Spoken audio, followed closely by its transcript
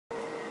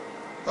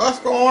What's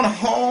going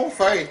on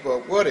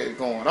Facebook? What is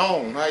going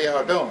on? How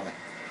y'all doing?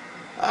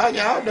 How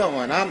y'all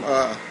doing?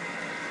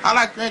 I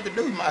like to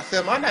introduce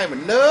myself. My name is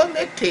Knubb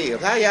McTibbs.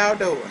 How y'all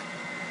doing?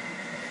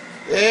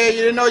 Yeah,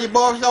 you didn't know your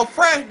boy was so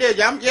fresh, did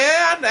you?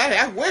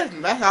 That's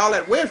wisdom. That's all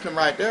that wisdom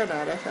right there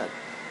now. That's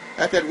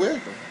that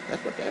wisdom.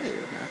 That's what that is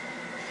now.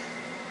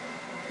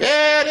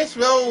 Yeah, this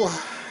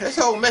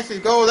whole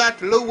message goes out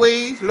to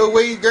Louise.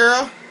 Louise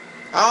girl.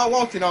 I don't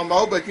want you no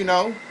more, but you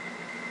know,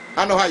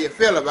 I know how you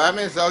feel about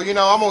me, so you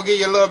know, I'm gonna give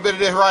you a little bit of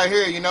this right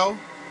here, you know.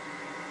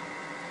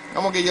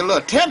 I'm gonna give you a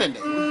little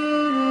tenderness.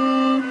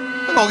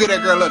 I'm gonna give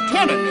that girl a little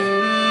tenderness.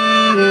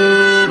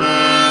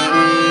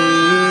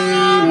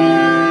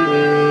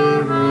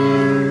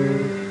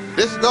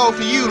 This goes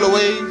to you,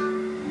 Louise.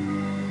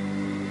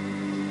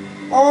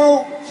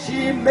 Oh,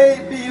 she may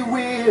be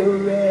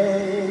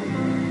weary.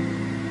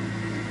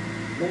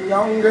 The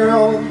young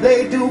girls,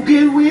 they do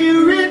get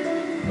weary,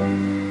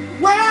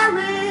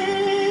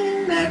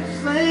 wearing that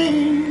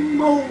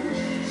same old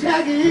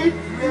shaggy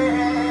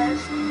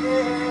dress,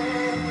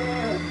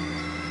 yeah.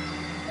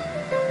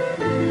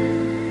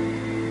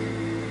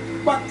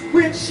 But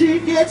when she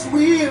gets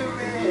weary,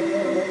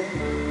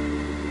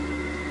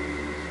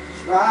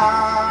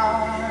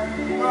 try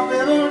a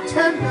little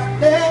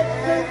tenderness,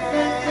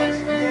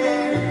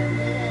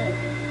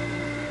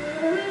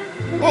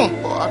 Boy,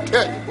 I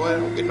tell you, boy, it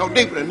don't get no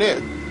deeper than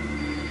this.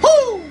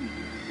 Woo!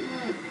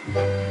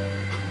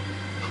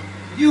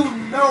 You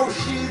know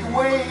she's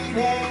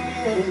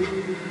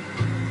waiting,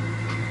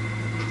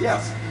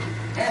 just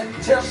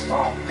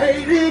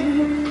anticipating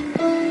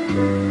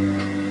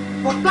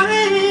for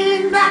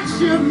things that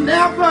she'll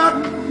never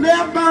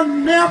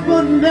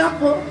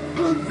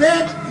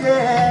possess,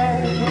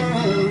 yeah.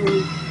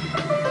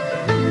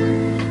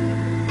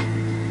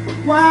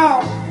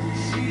 While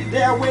she's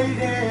there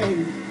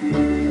waiting,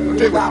 What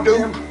you do?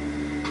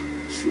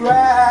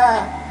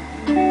 Try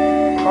a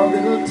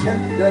little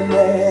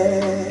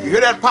tenderness. You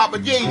hear that, Papa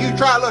G? You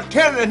try a little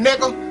tenderness,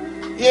 nigga.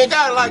 You ain't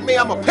got it like me.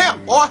 I'm a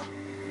pimp, boy.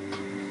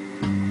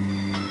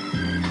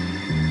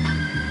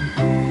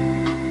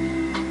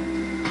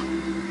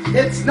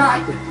 It's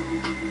not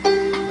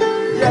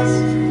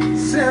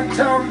just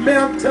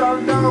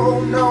sentimental,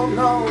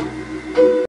 no.